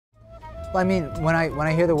Well, I mean, when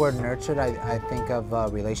I hear the word nurtured, I think of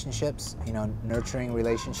relationships. You know, nurturing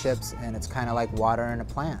relationships, and it's kind of like watering a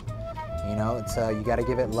plant. You know, it's you got to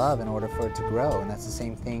give it love in order for it to grow, and that's the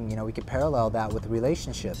same thing. You know, we could parallel that with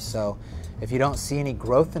relationships. So, if you don't see any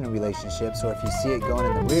growth in the relationships, or if you see it going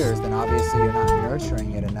in the rears, then obviously you're not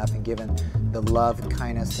nurturing it enough and giving the love,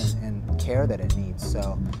 kindness, and care that it needs.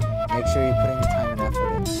 So, make sure you're putting the time and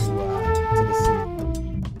effort into the seed.